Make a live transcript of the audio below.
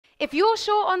If you're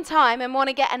short on time and want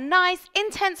to get a nice,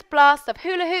 intense blast of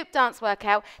hula hoop dance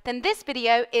workout, then this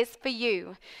video is for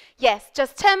you. Yes,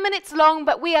 just 10 minutes long,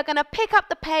 but we are going to pick up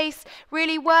the pace,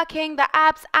 really working the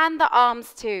abs and the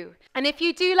arms too. And if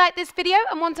you do like this video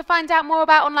and want to find out more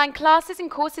about online classes and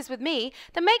courses with me,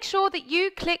 then make sure that you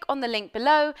click on the link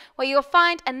below where you'll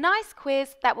find a nice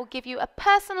quiz that will give you a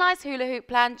personalized hula hoop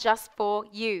plan just for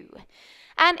you.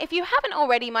 And if you haven't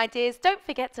already, my dears, don't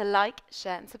forget to like,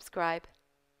 share and subscribe.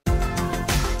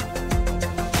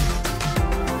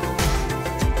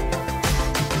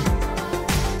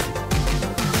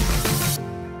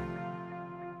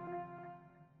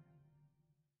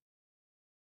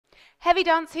 Heavy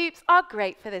dance hoops are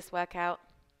great for this workout.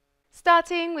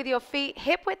 Starting with your feet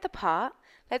hip width apart,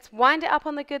 let's wind it up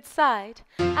on the good side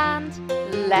and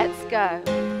let's go.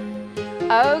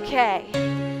 Okay,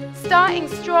 starting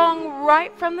strong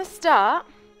right from the start.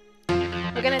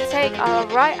 We're going to take our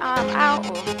right arm out,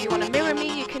 or if you want to mirror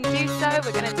me, you can do so.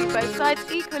 We're going to do both sides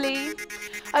equally.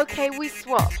 Okay, we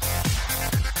swap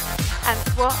and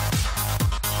swap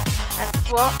and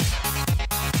swap.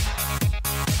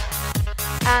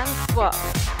 And swap,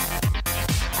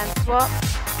 and swap,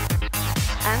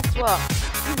 and swap,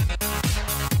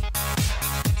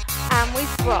 and we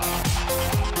swap,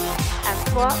 and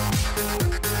swap,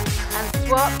 and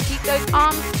swap, keep those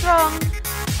arms strong,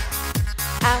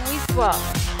 and we swap,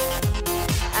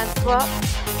 and swap,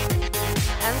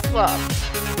 and swap.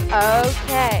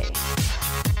 Okay,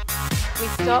 we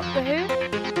stop the hoop,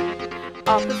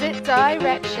 opposite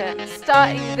direction,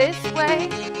 starting this way.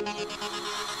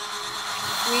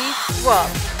 We swap,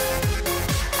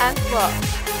 and swap,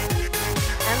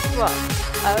 and swap,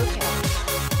 okay.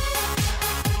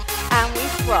 And we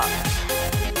swap,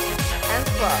 and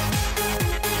swap,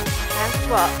 and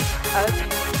swap,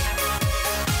 okay.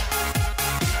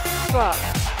 Swap,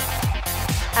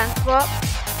 and swap,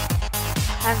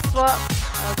 and swap,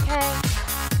 okay.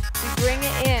 We bring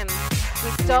it in, we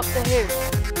stop the hoop,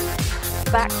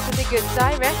 back to the good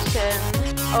direction,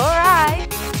 alright.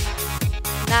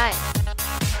 Nice.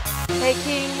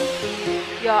 Taking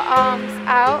your arms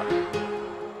out,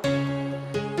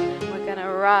 we're going to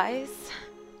rise.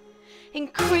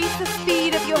 Increase the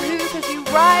speed of your hoop as you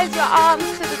rise your arms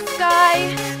to the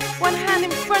sky, one hand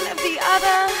in front of the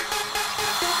other.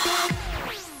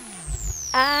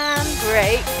 And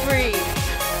break free.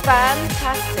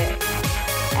 Fantastic.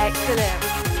 Excellent.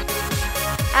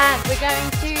 And we're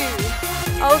going to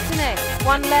alternate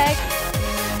one leg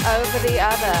over the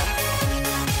other.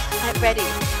 Get ready.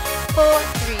 4,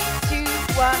 3, 2,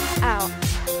 1, out,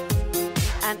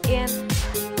 and in,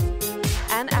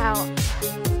 and out,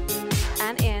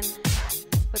 and in,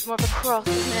 with more of a cross,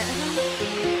 isn't it?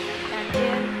 And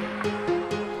in,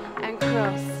 and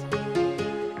cross,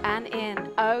 and in.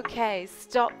 Okay,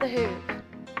 stop the hoop.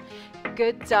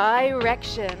 Good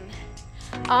direction.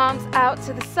 Arms out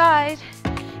to the side.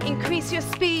 Increase your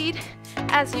speed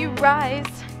as you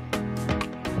rise,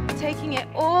 taking it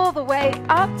all the way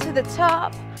up to the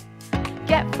top.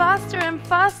 Get faster and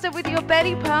faster with your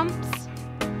belly pumps.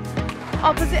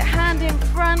 Opposite hand in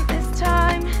front this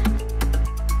time.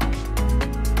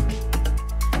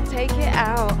 Take it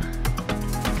out.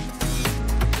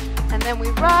 And then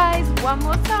we rise one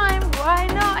more time. Why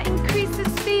not? Increase the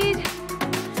speed.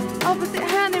 Opposite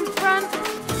hand in front.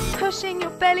 Pushing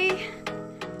your belly.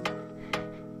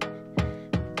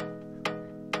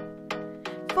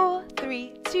 4,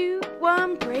 3, 2,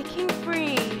 1. Breaking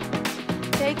free.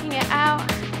 Taking it out.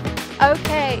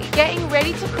 Okay, getting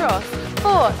ready to cross.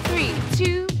 4, 3,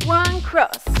 2, 1,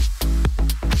 cross.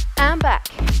 And back.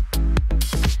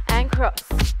 And cross.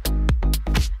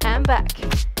 And back.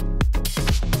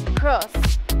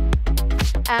 Cross.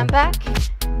 And back.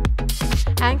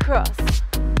 And cross.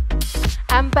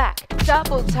 And back.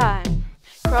 Double time.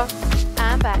 Cross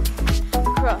and back.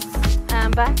 Cross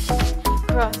and back.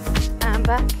 Cross and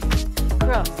back.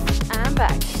 Cross and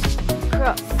back.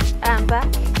 Cross and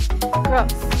back,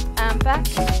 cross and back,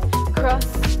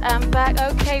 cross and back.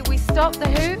 Okay, we stop the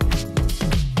hoop,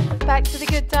 back to the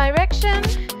good direction.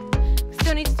 We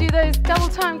still need to do those double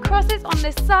time crosses on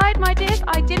this side, my dears,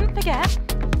 I didn't forget.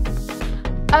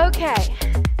 Okay,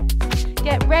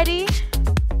 get ready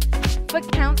for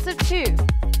counts of 2.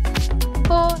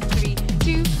 4, 3,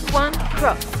 2, 1,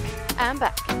 cross and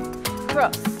back,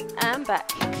 cross and back,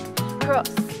 cross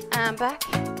and back,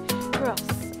 cross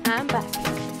and back.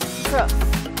 Cross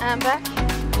and back,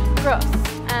 cross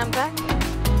and back,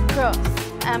 cross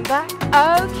and back.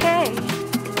 Okay,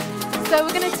 so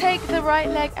we're going to take the right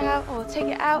leg out, or take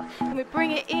it out, and we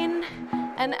bring it in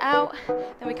and out.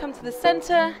 Then we come to the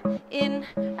center, in,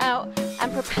 out,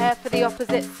 and prepare for the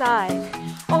opposite side.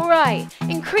 All right,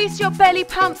 increase your belly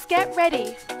pumps, get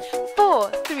ready.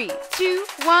 4, 3, 2,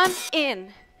 1,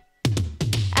 in,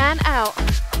 and out,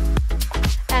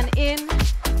 and in,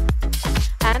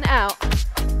 and out,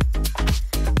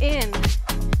 in,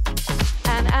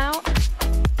 and out,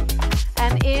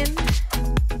 and in,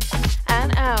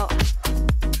 and out.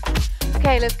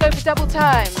 Okay, let's go for double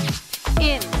time.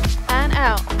 In and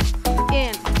out,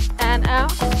 in and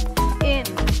out, in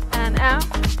and out,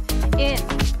 in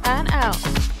and out,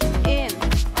 in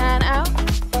and out,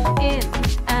 in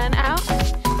and out,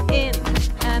 in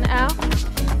and out,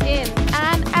 in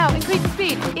and out. Increase the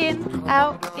speed. In,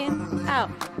 out, in,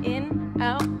 out, in,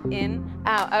 out, in,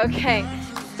 out. Okay,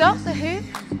 stop the hoop.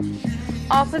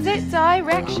 Opposite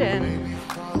direction.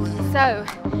 So,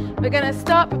 we're going to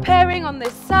start preparing on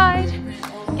this side.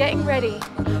 Getting ready.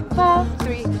 4,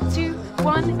 3, 2,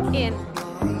 1, in,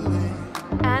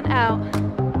 and out,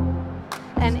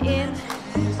 and in,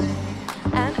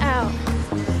 and out,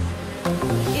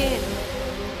 in,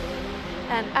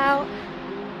 and out,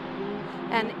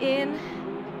 and in,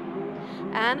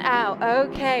 and out.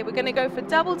 Okay, we're going to go for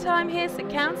double time here, so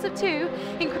counts of 2.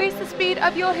 Increase the speed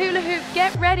of your hula hoop.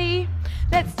 Get ready.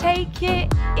 Let's take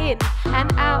it in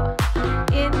and out,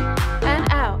 in and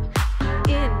out,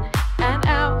 in and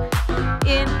out,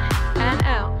 in and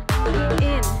out,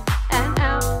 in and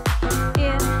out,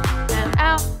 in and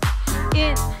out,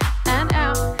 in and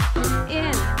out,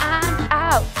 in and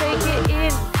out. Take it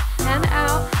in and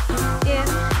out, in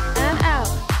and out,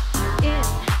 in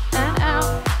and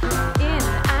out, in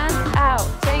and out.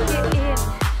 Take it in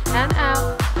and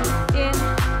out, in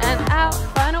and out.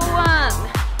 Final one.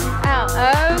 Out.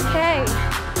 Okay.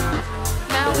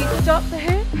 Now we stop the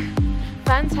hoop.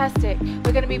 Fantastic.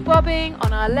 We're going to be bobbing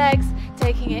on our legs,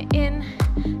 taking it in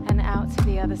and out to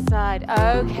the other side.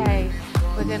 Okay.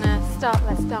 We're going to start.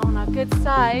 Let's start on our good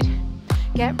side.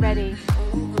 Get ready.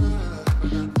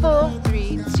 4,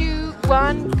 3, 2,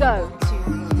 1, go.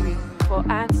 2, 3, 4,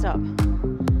 and stop.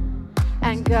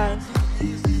 And go.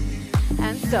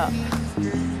 And stop.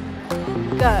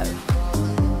 Go.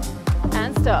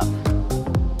 And stop.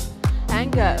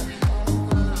 And go,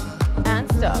 and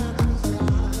stop,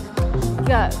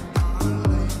 go,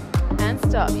 and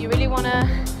stop. You really want to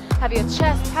have your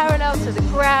chest parallel to the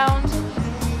ground,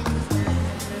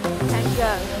 and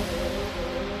go,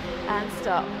 and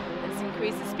stop. Let's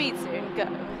increase the speed soon. Go,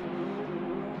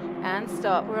 and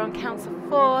stop. We're on counts of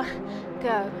 4,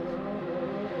 go,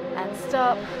 and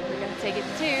stop. We're going to take it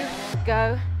to 2,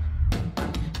 go,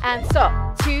 and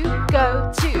stop, 2,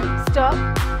 go, 2, stop,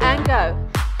 and go.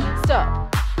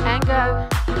 Stop and go,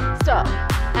 stop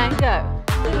and go,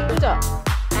 stop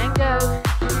and go,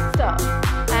 stop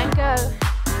and go,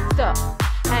 stop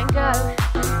and go,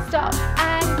 stop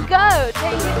and go.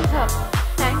 Take it stop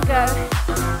and go,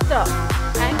 stop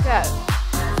and go,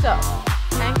 stop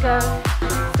and go,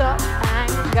 stop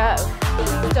and go,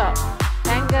 stop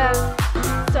and go,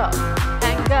 stop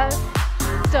and go,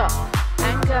 stop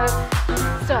and go,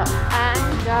 stop and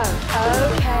go.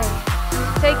 Okay,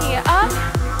 taking it up.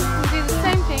 We'll do the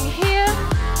same thing here.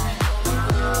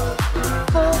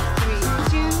 4, 3,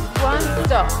 2, 1,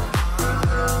 stop.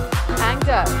 And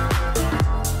go.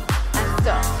 And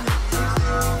stop.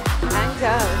 And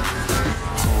go.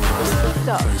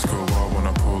 Stop.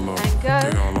 And go.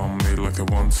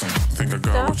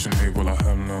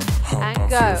 And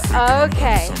go.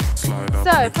 Okay.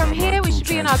 So from here we should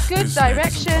be in our good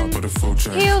direction.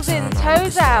 Heels in,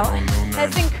 toes out.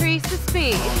 Let's increase the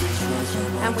speed.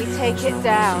 And we take it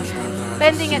down.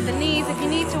 Bending at the knees. If you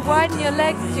need to widen your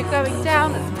legs as you're going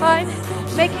down, that's fine.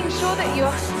 Making sure that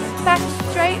your back is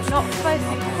straight, not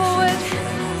facing forward.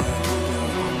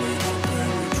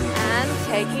 And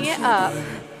taking it up.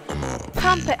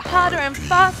 Pump it harder and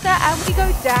faster, and we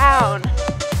go down.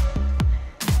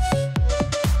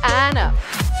 And up.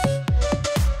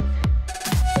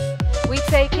 We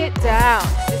take it down.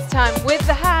 This time with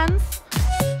the hands.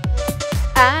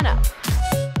 And up.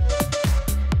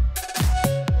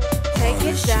 Take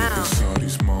it down.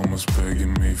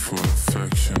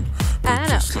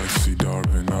 And up.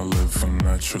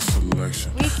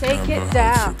 We take it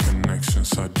down.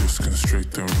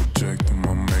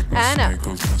 And up.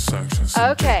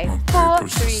 Okay, 4,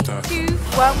 3, 2,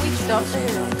 1, we stop the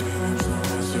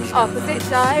hoop. Opposite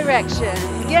direction.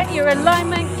 Get your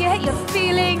alignment, get your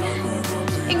feeling.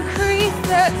 Increase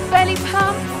the belly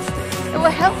pump. It will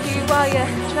help you while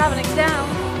you're traveling down.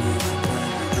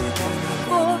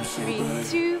 4, 3,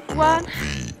 2, 1.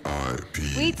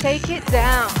 We take it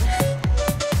down.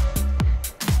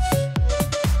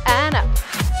 And up.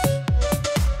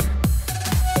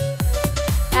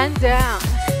 and down.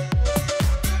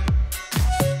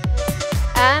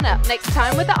 And up. Next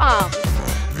time with the arms.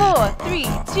 4, 3,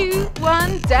 2,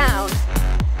 1, down.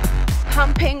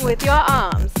 Pumping with your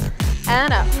arms.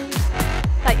 And up.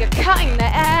 Like you're cutting the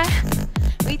air.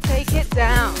 We take it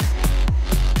down.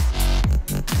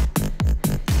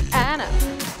 And up.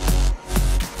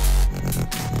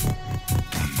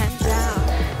 And down.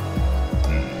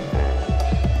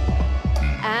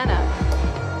 And up.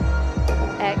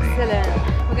 Excellent.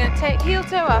 We're going to take heel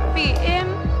toe, our feet in.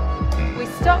 We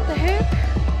stop the hoop.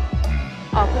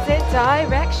 Opposite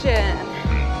direction.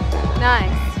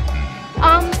 Nice.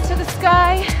 Arms to the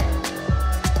sky.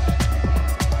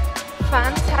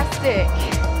 Fantastic.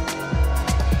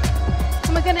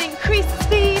 And we're going to increase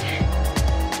speed.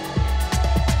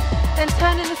 Then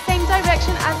turn in the same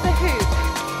direction as the hoop.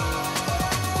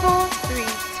 4, 3,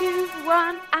 2,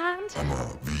 1, and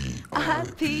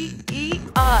HDPE.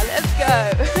 Let's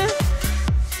go.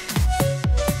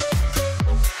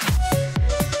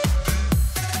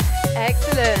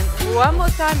 Excellent. One more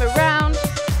time around.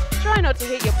 Try not to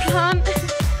hit your plant.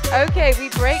 Okay, we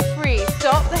break free.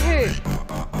 Stop the hoop.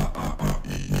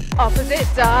 Opposite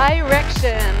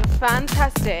direction.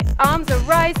 Fantastic. Arms are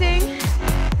rising.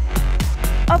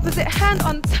 Opposite hand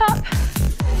on top.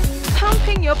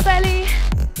 Pumping your belly.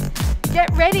 Get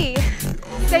ready.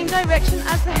 Same direction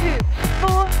as the hoop.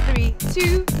 4, 3,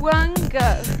 2, 1,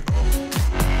 go.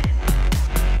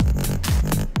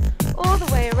 All the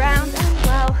way around, and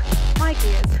well, my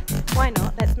dears, why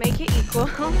not? Let's make it equal.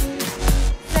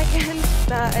 Second,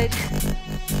 third,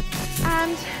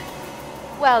 and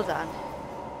well done.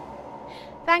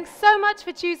 Thanks so much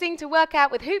for choosing to work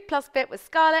out with Hoop Plus Fit with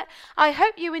Scarlett. I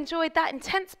hope you enjoyed that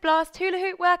intense blast hula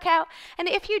hoop workout. And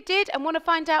if you did and want to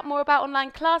find out more about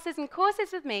online classes and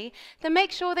courses with me, then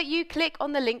make sure that you click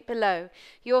on the link below.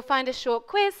 You'll find a short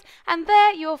quiz, and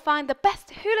there you'll find the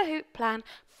best hula hoop plan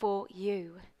for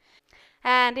you.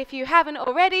 And if you haven't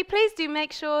already, please do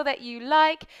make sure that you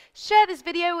like, share this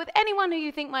video with anyone who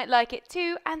you think might like it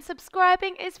too, and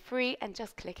subscribing is free and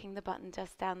just clicking the button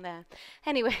just down there.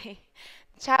 Anyway,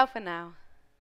 ciao for now.